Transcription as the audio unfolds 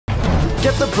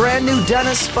Get the brand new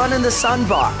Denis Fun in the Sun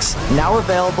box, now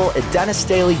available at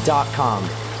DenisDaily.com.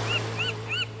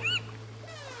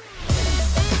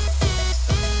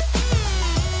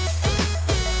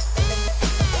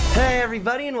 Hey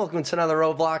everybody, and welcome to another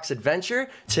Roblox adventure.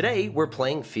 Today we're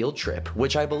playing Field Trip,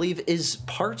 which I believe is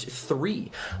part 3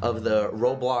 of the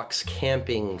Roblox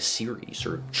camping series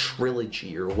or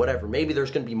trilogy or whatever. Maybe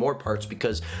there's going to be more parts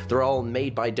because they're all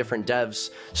made by different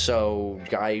devs, so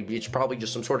it's probably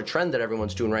just some sort of trend that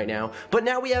everyone's doing right now. But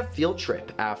now we have Field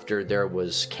Trip after there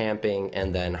was camping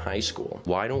and then high school.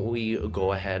 Why don't we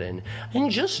go ahead and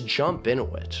just jump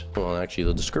into it? Well, actually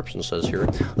the description says here,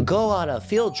 go on a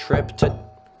field trip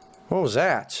to... What was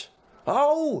that?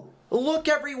 Oh, look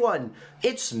everyone!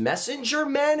 It's Messenger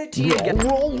Manatee again.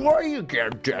 Well, why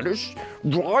again, Dennis?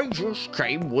 I just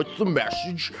came with the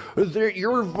message that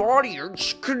your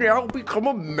audience can now become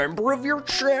a member of your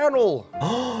channel.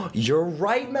 Oh, you're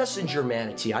right, Messenger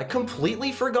Manatee. I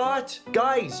completely forgot.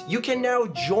 Guys, you can now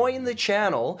join the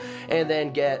channel and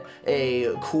then get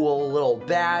a cool little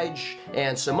badge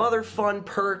and some other fun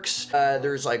perks.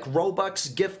 There's like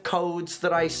Robux gift codes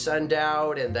that I send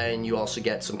out, and then you also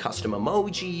get some custom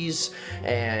emojis,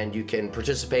 and you can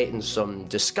participate in some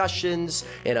discussions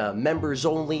in a members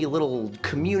only little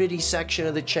community section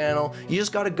of the channel. You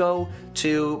just gotta go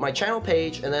to my channel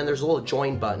page, and then there's a little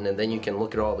join button, and then you can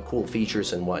look at all the cool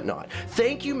features and whatnot.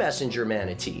 Thank you, Messenger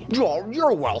Manatee. Oh,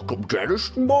 you're welcome,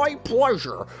 Dennis. My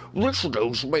pleasure. This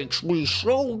news makes me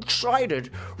so excited.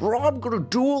 I'm gonna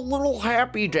do a little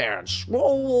happy dance.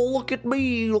 Whoa, look at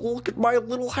me. Look at my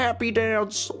little happy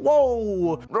dance.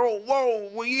 Whoa. Oh,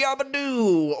 whoa,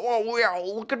 yabba-doo. Oh, yeah,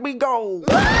 look at me go.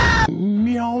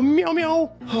 Meow, meow,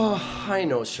 meow. Oh, I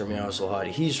know Sir Meowsalot.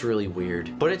 He's really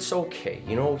weird, but it's okay.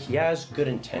 You know, he has good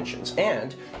intentions,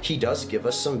 and he does give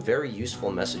us some very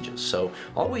useful messages, so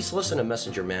always listen to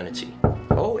Messenger Manatee.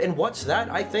 Oh, and what's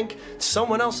that? I think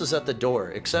someone else is at the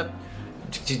door, except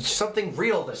something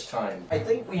real this time. I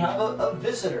think we have a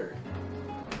visitor.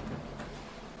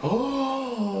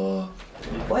 Oh,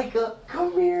 Leica,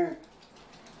 come here.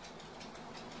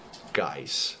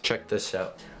 Guys, check this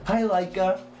out. Hi,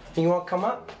 Leica. You want to come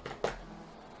up?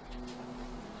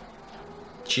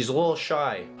 She's a little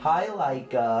shy. Hi,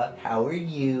 Leica. How are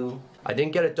you? I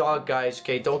didn't get a dog, guys.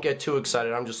 Okay, don't get too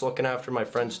excited. I'm just looking after my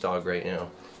friend's dog right now.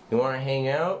 You want to hang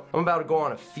out? I'm about to go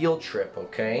on a field trip,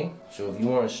 okay? So if you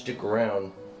want to stick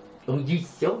around. Oh, you're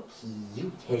so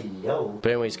cute. Hello. But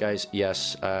anyways, guys,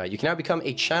 yes, you can now become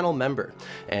a channel member,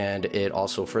 and it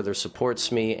also further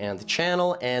supports me and the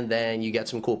channel, and then you get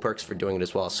some cool perks for doing it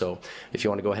as well. So if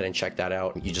you want to go ahead and check that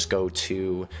out, you just go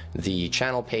to the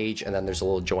channel page, and then there's a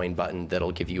little join button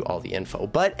that'll give you all the info.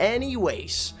 But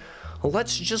anyways,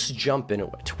 let's just jump into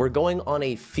it. We're going on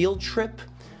a field trip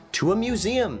to a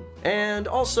museum, and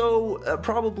also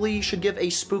probably should give a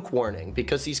spook warning,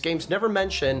 because these games never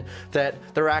mention that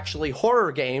they're actually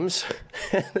horror games,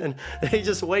 and then they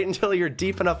just wait until you're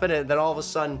deep enough in it, and then all of a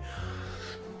sudden,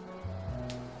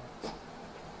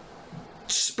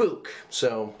 spook.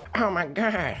 So, Oh my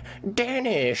god,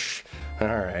 Dennis.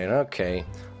 alright, okay.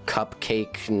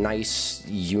 Cupcake, nice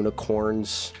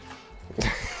unicorns.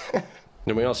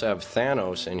 Then we also have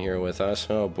Thanos in here with us.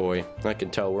 Oh boy, I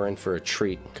can tell we're in for a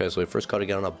treat, because we first got to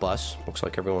get on a bus. Looks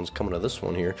like everyone's coming to this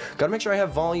one here. Gotta make sure I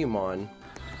have volume on.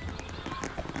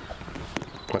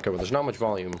 Okay, well there's not much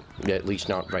volume, at least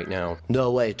not right now.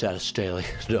 No way, Denis Daily,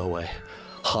 no way.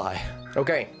 Hi.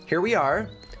 Okay, here we are.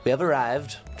 We have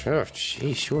arrived. Oh,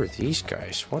 jeez, who are these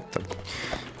guys? What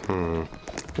the...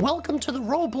 Welcome to the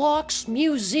Roblox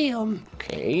Museum.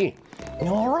 Okay.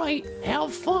 Alright,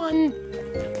 have fun.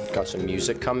 Got some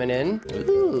music coming in.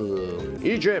 Ooh,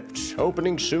 Egypt,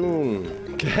 opening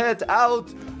soon. Get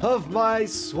out of my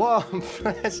swamp.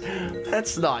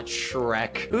 That's not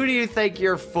Shrek. Who do you think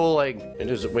you're fooling? It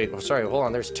is, wait, sorry, hold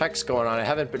on, there's text going on. I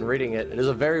haven't been reading it. It is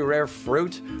a very rare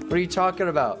fruit. What are you talking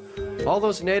about? All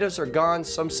those natives are gone.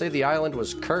 Some say the island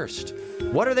was cursed.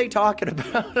 What are they talking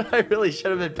about? I really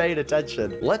should have been paying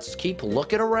attention. Let's keep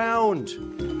looking around.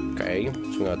 Okay,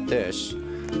 so we got this.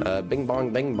 Bing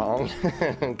bong, bing bong.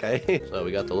 Okay, so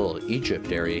we got the little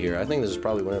Egypt area here. I think this is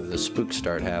probably whenever the spooks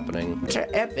start happening.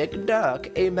 To epic duck,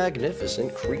 a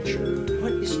magnificent creature.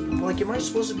 What is, like, am I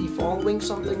supposed to be following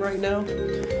something right now?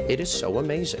 It is so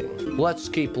amazing. Let's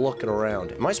keep looking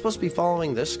around. Am I supposed to be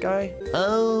following this guy?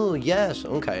 Oh, yes,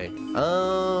 okay.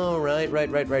 Oh, right.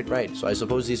 So I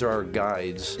suppose these are our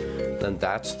guides. Then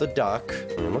that's the duck.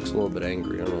 It looks a little bit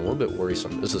angry, I don't know, a little bit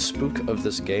worrisome. Is the spook of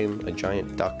this game a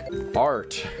giant duck?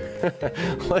 Art.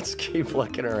 Let's keep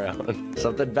looking around.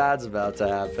 Something bad's about to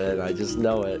happen. I just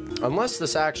know it. Unless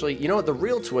this actually, you know what, the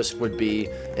real twist would be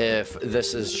if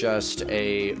this is just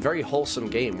a very wholesome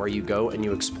game where you go and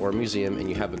you explore a museum and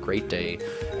you have a great day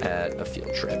at a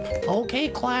field trip. Okay,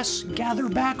 class, gather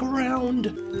back around.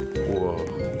 Whoa.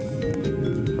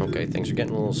 Okay, things are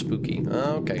getting a little spooky.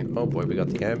 Okay, oh boy, we got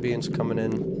the ambience coming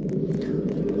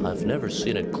in. I've never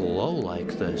seen it glow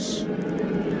like this.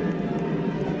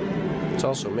 It's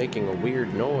also making a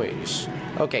weird noise.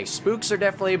 Okay, spooks are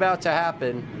definitely about to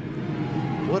happen.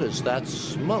 What is that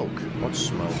smoke? What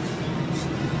smoke?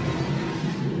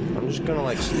 I'm just gonna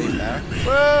like stay back.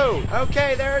 Whoa!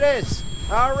 Okay, there it is.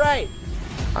 All right.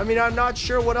 I mean, I'm not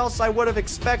sure what else I would have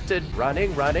expected.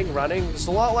 Running. It's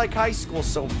a lot like high school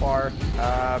so far.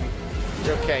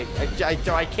 Okay,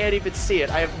 I can't even see it.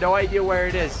 I have no idea where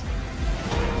it is.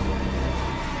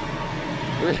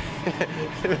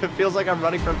 It feels like I'm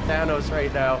running from Thanos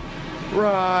right now.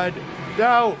 Run!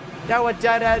 No! Now a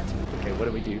dead end! Okay, what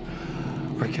do we do?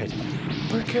 We're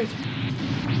good.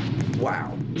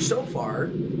 Wow. So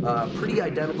far, pretty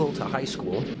identical to high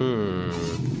school.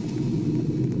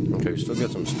 Okay, we still got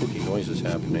some spooky noises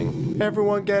happening.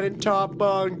 Everyone get in top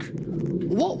bunk!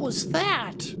 What was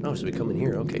that? Oh, so we come in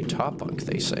here. Okay, top bunk,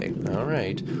 they say. All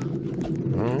right.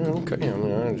 Okay, I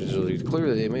mean,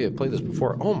 clearly they may have played this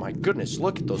before. Oh my goodness,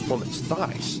 look at those women's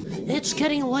thighs. It's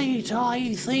getting late.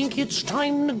 I think it's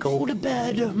time to go to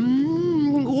bed.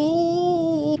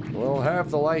 Oh. We'll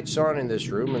have the lights on in this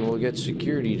room and we'll get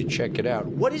security to check it out.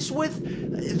 What is with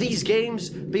these games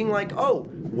being like, oh,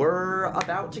 we're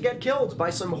about to get killed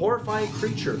by some horrifying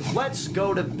creature. Let's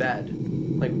go to bed.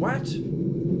 Like, what?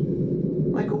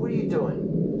 Michael, what are you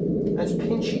doing? That's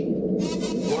Pinchy.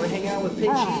 You want to hang out with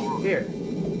Pinchy? Here.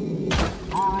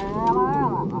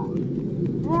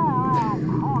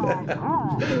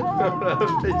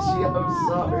 Pinchy, I'm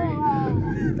sorry.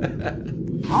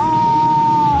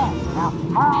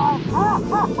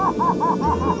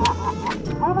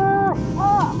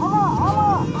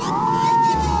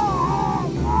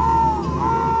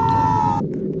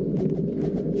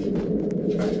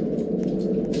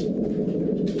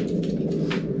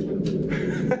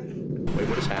 Wait,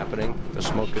 what is happening? The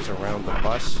smoke is around the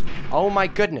bus. Oh my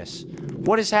goodness.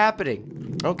 What is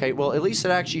happening? Okay, well, at least it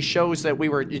actually shows that we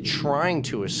were trying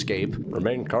to escape.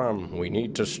 Remain calm. We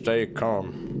need to stay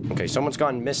calm. Okay, someone's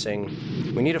gone missing.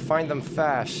 We need to find them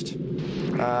fast.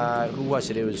 Who was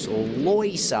it? It was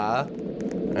Loisa.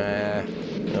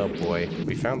 Oh boy.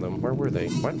 We found them. Where were they?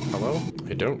 What? Hello?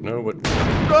 I don't know what...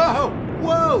 Oh!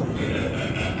 Whoa!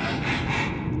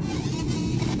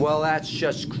 Well, that's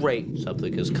just great.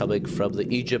 Something is coming from the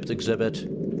Egypt exhibit.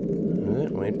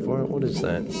 Wait for it. What is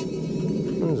that?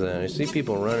 What is that? I see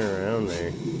people running around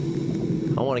there.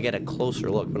 I want to get a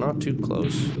closer look, but not too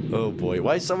close. Oh boy,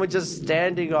 why is someone just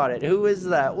standing on it? Who is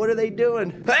that? What are they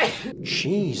doing?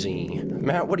 Cheesy.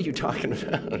 Matt, what are you talking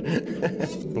about?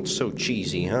 It's so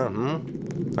cheesy, huh?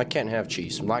 I can't have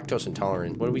cheese. I'm lactose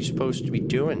intolerant. What are we supposed to be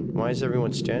doing? Why is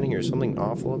everyone standing here? Is something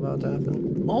awful about to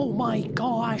happen? Oh my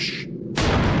gosh.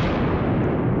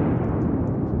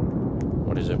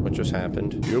 What is it? What just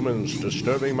happened? Humans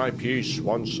disturbing my peace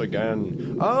once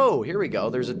again. Oh, here we go.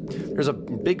 There's a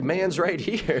big man's right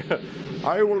here.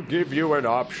 I will give you an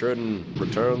option.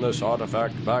 Return this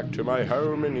artifact back to my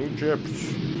home in Egypt.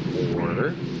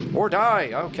 Or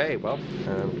die. Okay, well,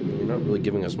 you're not really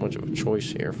giving us much of a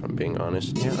choice here, if I'm being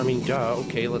honest. Yeah, I mean, duh.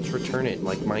 Okay, let's return it.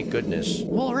 Like, my goodness.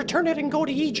 We'll return it and go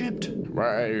to Egypt.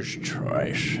 Wise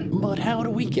choice. But how do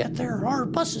we get there? Our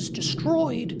bus is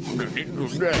destroyed.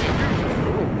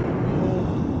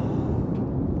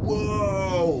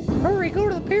 Whoa! Hurry, go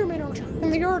to the pyramid and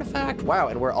return the artifact. Wow,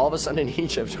 and we're all of a sudden in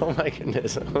Egypt. Oh my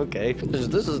goodness. Okay.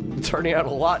 This is turning out a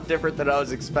lot different than I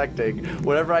was expecting.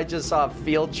 Whenever I just saw a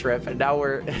field trip, and now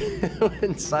we're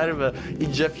inside of an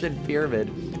Egyptian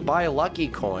pyramid. Buy a lucky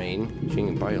coin. You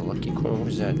can buy a lucky coin. What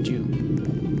does that do?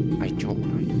 I don't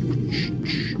know.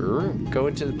 Sure. Go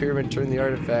into the pyramid, turn the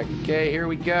artifact. Okay, here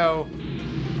we go.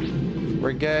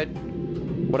 We're good.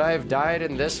 Would I have died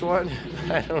in this one?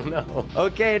 I don't know.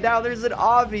 Okay, now there's an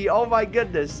obby. Oh my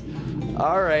goodness.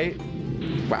 All right.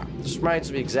 Wow, this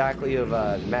reminds me exactly of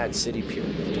Mad City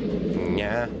Pyramid.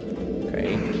 Yeah.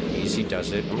 Okay, easy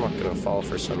does it. I'm not gonna fall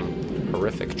for some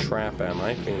horrific trap, am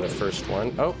I? Being the first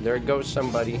one. Oh, there goes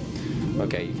somebody.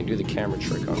 Okay, you can do the camera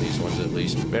trick on these ones at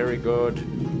least. Very good.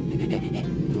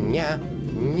 Yeah.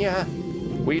 Yeah.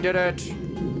 We did it.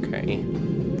 Okay.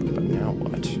 But now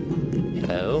what?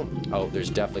 Hello? Oh, there's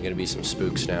definitely gonna be some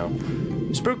spooks now.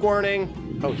 Spook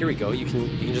warning! Oh, here we go. You can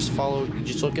just follow, you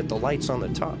just look at the lights on the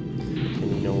top.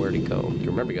 And you know where to go. You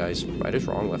remember, guys, right is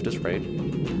wrong, left is right.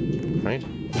 right?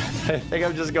 I think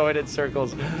I'm just going in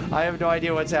circles. I have no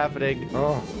idea what's happening.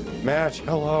 Oh, Matt,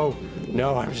 hello.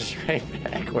 No, I'm just right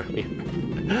back where we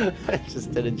were. I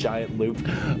just did a giant loop.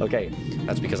 Okay,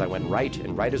 that's because I went right,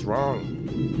 and right is wrong.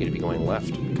 You need to be going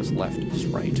left, because left is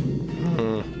right.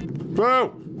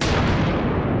 Oh!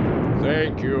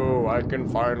 Thank you. I can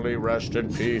finally rest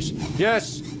in peace.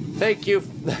 Yes, thank you.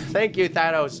 Thank you,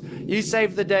 Thanos. You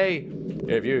saved the day.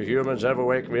 If you humans ever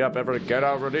wake me up ever again,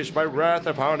 I'll release my wrath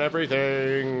upon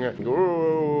everything.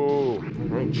 Ooh.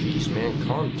 Alright, jeez, man,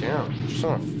 calm down. Just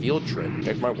on a field trip.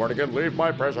 Take my warning and leave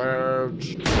my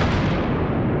presence.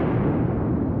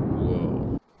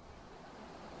 Whoa.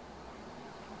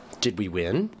 Did we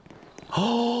win?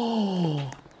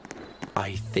 Oh,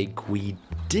 I think we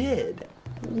did.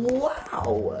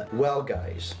 Wow. Well,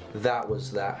 guys, that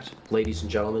was that. Ladies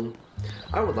and gentlemen,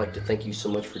 I would like to thank you so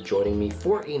much for joining me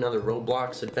for another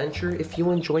Roblox adventure. If you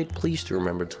enjoyed, please do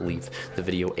remember to leave the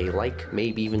video a like,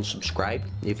 maybe even subscribe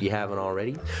if you haven't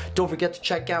already. Don't forget to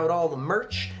check out all the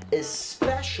merch,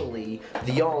 especially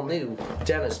the all-new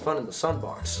Denis Fun in the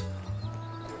Sunbox.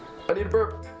 I need a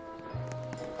burp.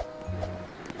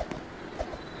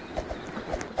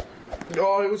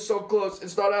 Oh, it was so close.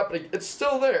 It's not happening. It's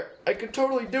still there. I could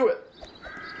totally do it.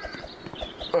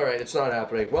 Alright, it's not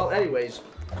happening. Well, anyways,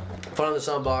 Fun in the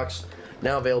Sunbox,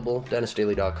 now available,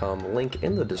 DenisDaily.com. Link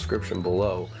in the description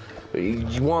below.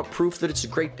 You want proof that it's a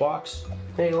great box?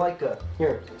 Hey, Leica,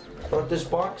 here. Want this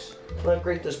box? Look how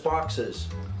great this box is.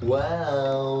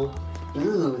 Wow.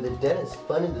 Ooh, the Denis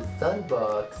Fun in the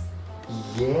Sunbox.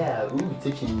 Yeah, ooh,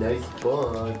 such a nice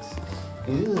box.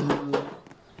 Ooh.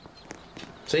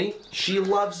 See? She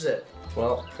loves it.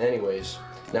 Well, anyways,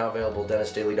 now available,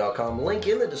 DenisDaily.com. Link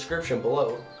in the description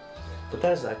below. But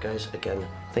that is that, guys. Again,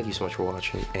 thank you so much for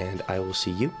watching, and I will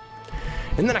see you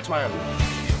in the next one.